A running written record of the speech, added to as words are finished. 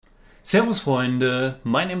Servus Freunde,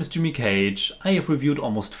 my name is Jimmy Cage. I have reviewed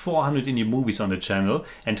almost 400 indie movies on the channel,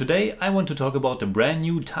 and today I want to talk about the brand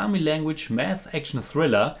new Tamil language mass action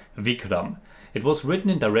thriller Vikram. It was written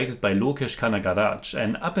and directed by Lokesh Kanagaraj,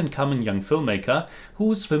 an up and coming young filmmaker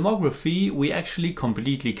whose filmography we actually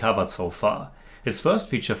completely covered so far. His first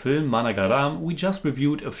feature film, Managaram, we just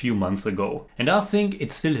reviewed a few months ago, and I think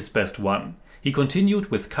it's still his best one. He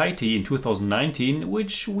continued with Kaiti in 2019,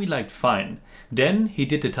 which we liked fine. Then he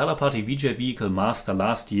did the Sethupathi Vijay vehicle Master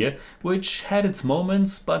last year, which had its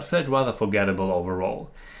moments but felt rather forgettable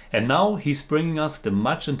overall. And now he's bringing us the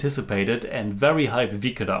much anticipated and very hyped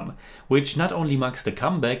Vikram, which not only marks the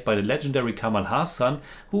comeback by the legendary Kamal Haasan,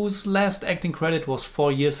 whose last acting credit was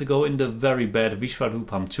 4 years ago in the very bad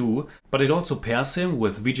Vishwadupam 2, but it also pairs him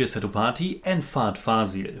with Vijay Sethupathi and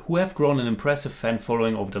Fahadh, who have grown an impressive fan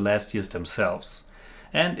following over the last years themselves.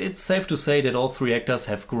 And it's safe to say that all three actors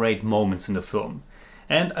have great moments in the film.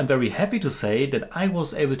 And I'm very happy to say that I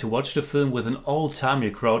was able to watch the film with an all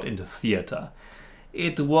Tamil crowd in the theater.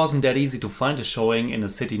 It wasn't that easy to find a showing in a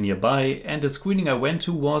city nearby, and the screening I went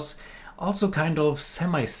to was also kind of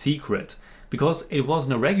semi-secret, because it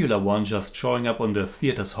wasn't a regular one just showing up on the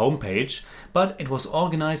theater's homepage, but it was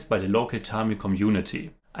organized by the local Tamil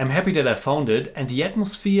community. I'm happy that I found it, and the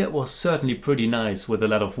atmosphere was certainly pretty nice with a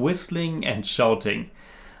lot of whistling and shouting.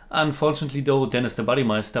 Unfortunately though, Dennis the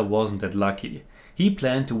Bodymeister wasn't that lucky. He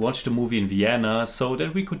planned to watch the movie in Vienna so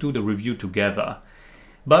that we could do the review together.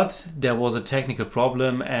 But there was a technical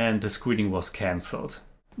problem and the screening was cancelled.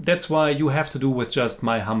 That's why you have to do with just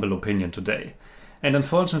my humble opinion today. And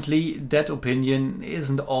unfortunately, that opinion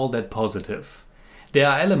isn't all that positive. There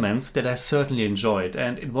are elements that I certainly enjoyed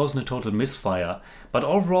and it wasn't a total misfire, but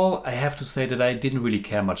overall I have to say that I didn't really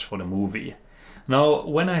care much for the movie. Now,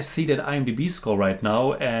 when I see that IMDb score right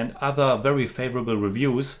now and other very favorable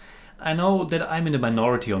reviews, I know that I'm in the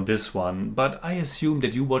minority on this one, but I assume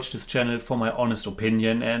that you watch this channel for my honest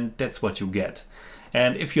opinion and that's what you get.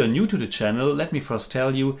 And if you're new to the channel, let me first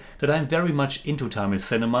tell you that I'm very much into Tamil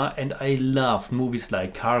cinema and I loved movies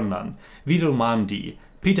like Karnan, Vidurmandi,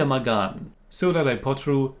 Peter Magan, Sodarai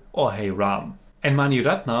Potru or Hey Ram. And Mani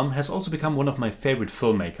Ratnam has also become one of my favorite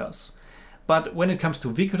filmmakers. But when it comes to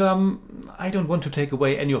Vikram, I don't want to take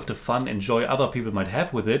away any of the fun and joy other people might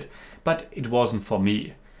have with it, but it wasn't for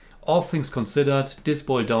me. All things considered, this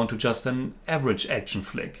boiled down to just an average action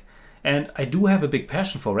flick. And I do have a big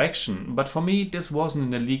passion for action, but for me this wasn't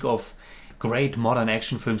in the league of great modern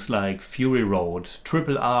action films like Fury Road,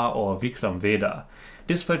 Triple R or Vikram Vedha.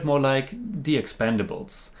 This felt more like The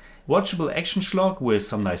Expendables. Watchable action schlock with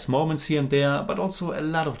some nice moments here and there, but also a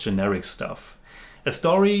lot of generic stuff. A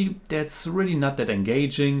story that's really not that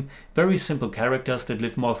engaging, very simple characters that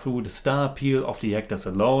live more through the star appeal of the actors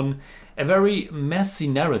alone, a very messy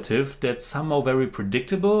narrative that's somehow very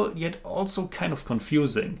predictable yet also kind of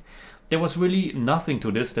confusing. There was really nothing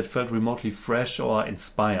to this that felt remotely fresh or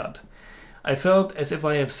inspired. I felt as if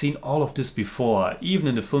I have seen all of this before, even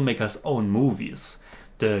in the filmmaker's own movies.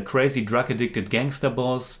 The crazy drug-addicted gangster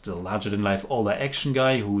boss, the larger-than-life older action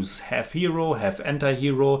guy who's half hero, half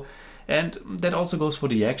anti-hero, and that also goes for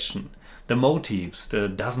the action. The motifs, the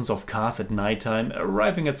dozens of cars at nighttime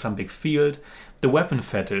arriving at some big field, the weapon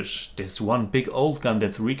fetish, this one big old gun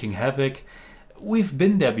that's wreaking havoc. We've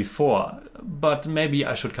been there before, but maybe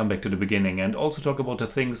I should come back to the beginning and also talk about the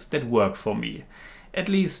things that work for me, at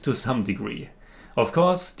least to some degree. Of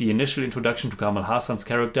course, the initial introduction to Kamal Haasan's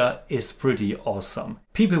character is pretty awesome.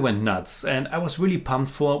 People went nuts and I was really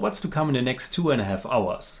pumped for what's to come in the next 2.5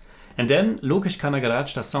 hours. And then Lokesh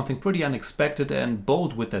Kanagaraj does something pretty unexpected and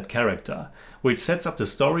bold with that character, which sets up the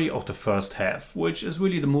story of the first half, which is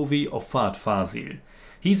really the movie of Faasil.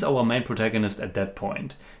 He's our main protagonist at that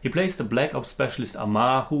point. He plays the Black Ops specialist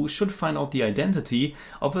Amar, who should find out the identity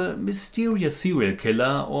of a mysterious serial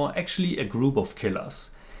killer or actually a group of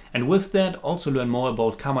killers. And with that also learn more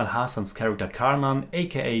about Kamal Haasan's character Karnan,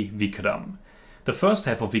 aka Vikram. The first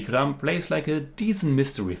half of Vikram plays like a decent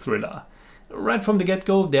mystery thriller. Right from the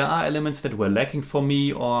get-go there are elements that were lacking for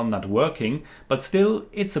me or not working, but still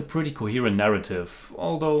it's a pretty coherent narrative,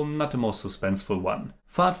 although not the most suspenseful one.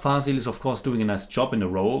 Faasil is of course doing a nice job in the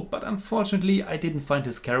role, but unfortunately I didn't find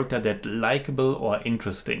his character that likable or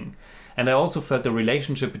interesting. And I also felt the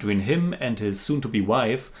relationship between him and his soon-to-be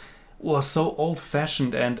wife was so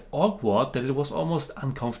old-fashioned and awkward that it was almost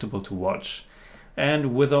uncomfortable to watch.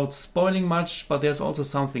 And without spoiling much, but there's also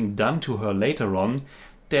something done to her later on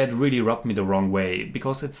that really rubbed me the wrong way,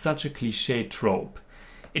 because it's such a cliché trope.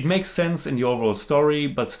 It makes sense in the overall story,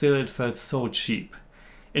 but still it felt so cheap.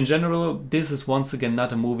 In general, this is once again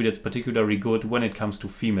not a movie that's particularly good when it comes to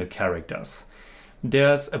female characters.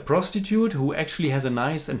 There's a prostitute who actually has a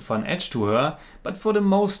nice and fun edge to her, but for the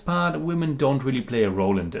most part women don't really play a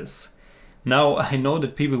role in this. Now, I know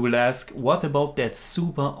that people will ask, what about that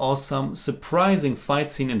super awesome, surprising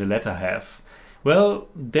fight scene in the latter half? Well,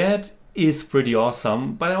 that is pretty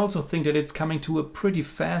awesome, but I also think that it's coming to a pretty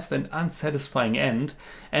fast and unsatisfying end,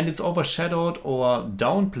 and it's overshadowed or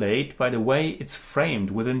downplayed by the way it's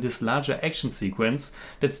framed within this larger action sequence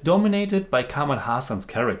that's dominated by Kamal Haasan's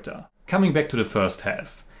character. Coming back to the first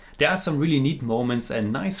half, there are some really neat moments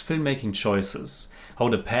and nice filmmaking choices. How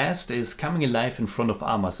the past is coming alive in front of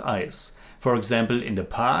Arma's eyes. For example in the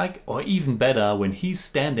park, or even better when he's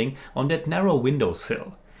standing on that narrow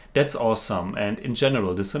windowsill. That's awesome, and in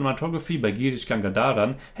general the cinematography by Lokesh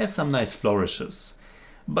Kanagaraj has some nice flourishes.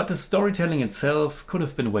 But the storytelling itself could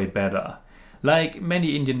have been way better. Like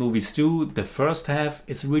many Indian movies do, the first half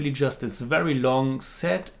is really just this very long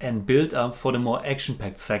set and build up for the more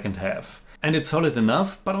action-packed second half. And it's solid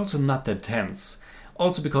enough, but also not that tense.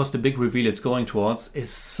 Also because the big reveal it's going towards is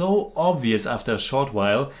so obvious after a short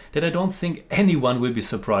while that I don't think anyone will be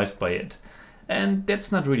surprised by it. And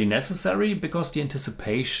that's not really necessary because the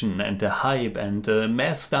anticipation and the hype and the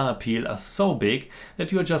mass star appeal are so big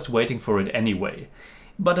that you're just waiting for it anyway.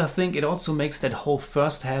 But I think it also makes that whole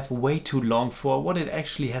first half way too long for what it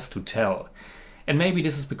actually has to tell. And maybe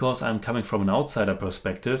this is because I'm coming from an outsider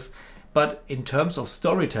perspective, but in terms of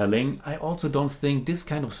storytelling, I also don't think this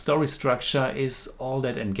kind of story structure is all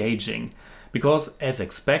that engaging. Because as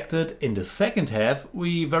expected, in the second half,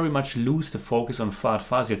 we very much lose the focus on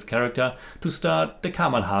Fahadh's character to start the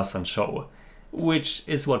Kamal Haasan show. Which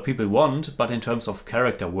is what people want, but in terms of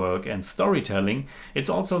character work and storytelling, it's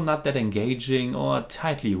also not that engaging or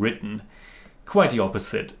tightly written. Quite the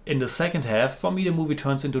opposite. In the second half, for me the movie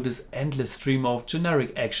turns into this endless stream of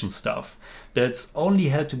generic action stuff that's only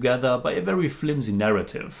held together by a very flimsy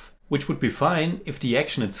narrative. Which would be fine if the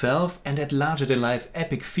action itself and that larger-than-life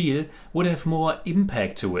epic feel would have more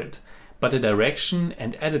impact to it. But the direction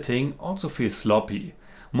and editing also feel sloppy.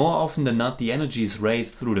 More often than not, the energy is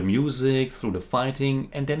raised through the music, through the fighting,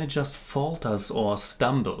 and then it just falters or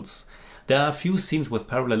stumbles. There are a few scenes with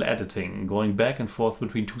parallel editing, going back and forth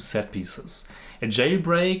between two set pieces. A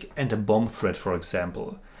jailbreak and a bomb threat, for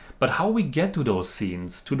example. But how we get to those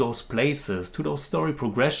scenes, to those places, to those story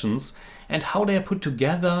progressions, and how they are put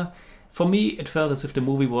together, for me it felt as if the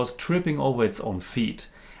movie was tripping over its own feet.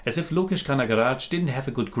 As if Lokesh Kanagaraj didn't have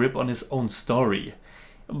a good grip on his own story.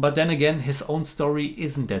 But then again, his own story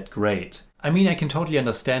isn't that great. I mean, I can totally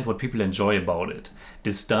understand what people enjoy about it.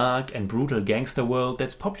 This dark and brutal gangster world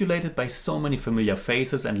that's populated by so many familiar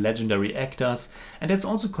faces and legendary actors, and that's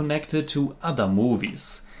also connected to other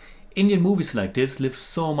movies. Indian movies like this live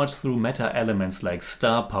so much through meta elements like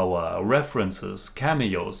star power, references,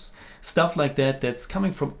 cameos, stuff like that that's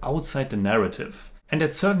coming from outside the narrative. And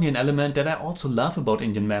that's certainly an element that I also love about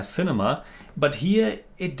Indian mass cinema, but here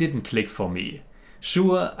it didn't click for me.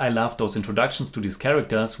 Sure, I love those introductions to these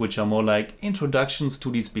characters, which are more like introductions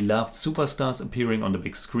to these beloved superstars appearing on the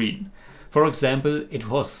big screen. For example, it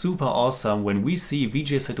was super awesome when we see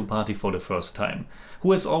Vijay Sethupathi for the first time,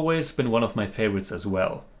 who has always been one of my favorites as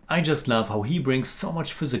well. I just love how he brings so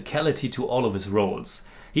much physicality to all of his roles.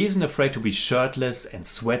 He isn't afraid to be shirtless and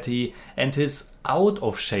sweaty, and his out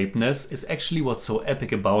of shapeness is actually what's so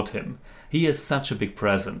epic about him. He is such a big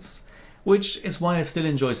presence. Which is why I still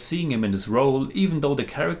enjoy seeing him in this role, even though the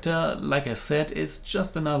character, like I said, is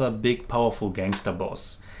just another big powerful gangster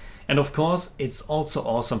boss. And of course, it's also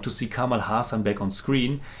awesome to see Kamal Haasan back on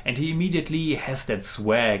screen, and he immediately has that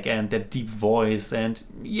swag and that deep voice, and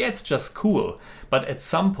yeah, it's just cool. But at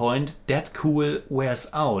some point, that cool wears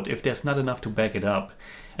out if there's not enough to back it up.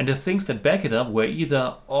 And the things that back it up were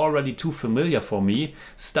either already too familiar for me,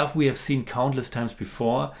 stuff we have seen countless times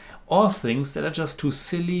before, or things that are just too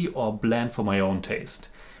silly or bland for my own taste.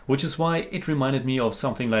 Which is why it reminded me of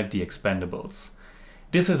something like The Expendables.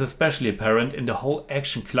 This is especially apparent in the whole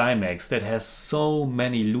action climax that has so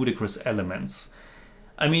many ludicrous elements.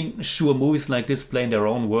 I mean, sure, movies like this play in their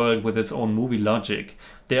own world with its own movie logic.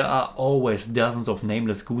 There are always dozens of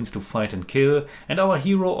nameless goons to fight and kill, and our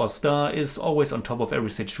hero or star is always on top of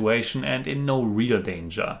every situation and in no real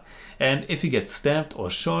danger. And if he gets stabbed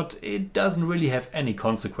or shot, it doesn't really have any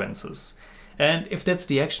consequences. And if that's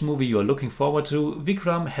the action movie you are looking forward to,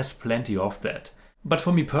 Vikram has plenty of that. But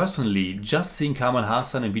for me personally, just seeing Kamal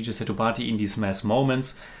Haasan and Vijay Sethupathi in these mass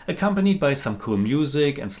moments, accompanied by some cool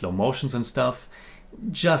music and slow motions and stuff,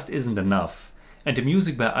 just isn't enough. And the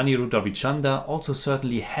music by Anirudh Ravichander also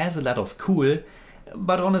certainly has a lot of cool,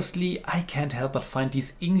 but honestly I can't help but find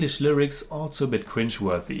these English lyrics also a bit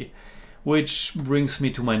cringeworthy. Which brings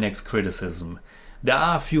me to my next criticism. There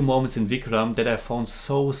are a few moments in Vikram that I found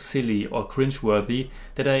so silly or cringeworthy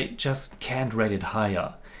that I just can't rate it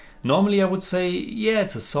higher. Normally I would say, yeah,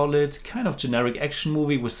 it's a solid, kind of generic action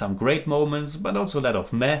movie with some great moments, but also a lot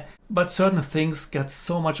of meh, but certain things got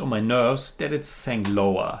so much on my nerves that it sank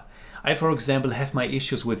lower. I, for example, have my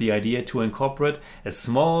issues with the idea to incorporate a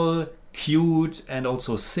small, cute and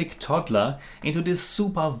also sick toddler into this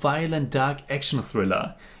super violent dark action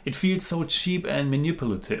thriller. It feels so cheap and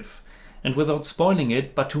manipulative. And without spoiling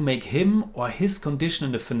it, but to make him or his condition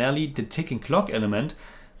in the finale the ticking clock element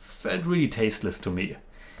felt really tasteless to me.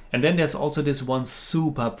 And then there's also this one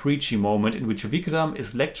super preachy moment in which Vikram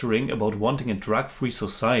is lecturing about wanting a drug-free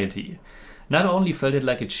society. Not only felt it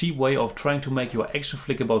like a cheap way of trying to make your action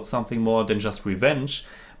flick about something more than just revenge,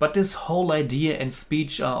 but this whole idea and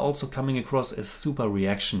speech are also coming across as super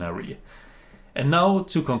reactionary. And now,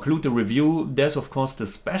 to conclude the review, there's of course the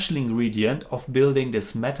special ingredient of building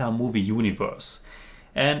this meta movie universe.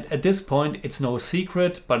 And at this point it's no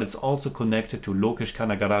secret, but it's also connected to Lokesh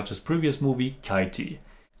Kanagaraj's previous movie, Kaiti.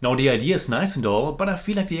 Now the idea is nice and all, but I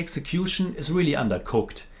feel like the execution is really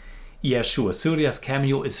undercooked. Yeah, sure, Surya's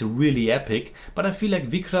cameo is really epic, but I feel like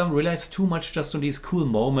Vikram relies too much just on these cool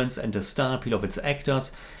moments and the star appeal of its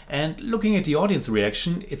actors, and looking at the audience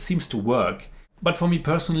reaction, it seems to work. But for me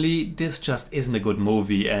personally, this just isn't a good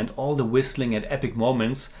movie, and all the whistling and epic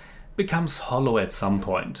moments becomes hollow at some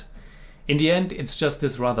point. In the end, it's just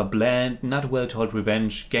this rather bland, not well told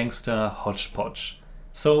revenge, gangster hodgepodge.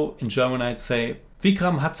 So, in German I'd say,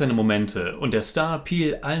 Vikram hat seine Momente und der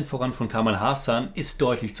Star-Appeal allen voran von Kamal Haasan ist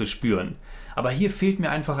deutlich zu spüren. Aber hier fehlt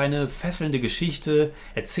mir einfach eine fesselnde Geschichte,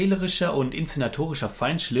 erzählerischer und inszenatorischer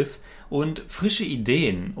Feinschliff und frische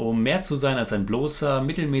Ideen, um mehr zu sein als ein bloßer,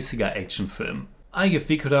 mittelmäßiger Actionfilm. I give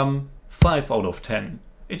Vikram 5 out of 10.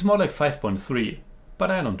 It's more like 5.3,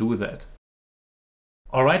 but I don't do that.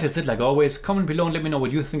 Alright, that's it like always. Comment below and let me know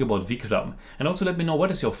what you think about Vikram. And also let me know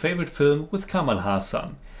what is your favorite film with Kamal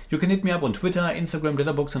Haasan. You can hit me up on Twitter, Instagram,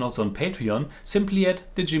 Letterboxd and also on Patreon, simply at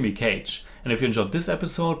TheJimmyCage. And if you enjoyed this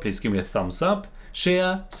episode, please give me a thumbs up,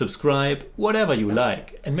 share, subscribe, whatever you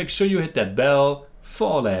like. And make sure you hit that bell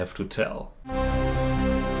for all I have to tell.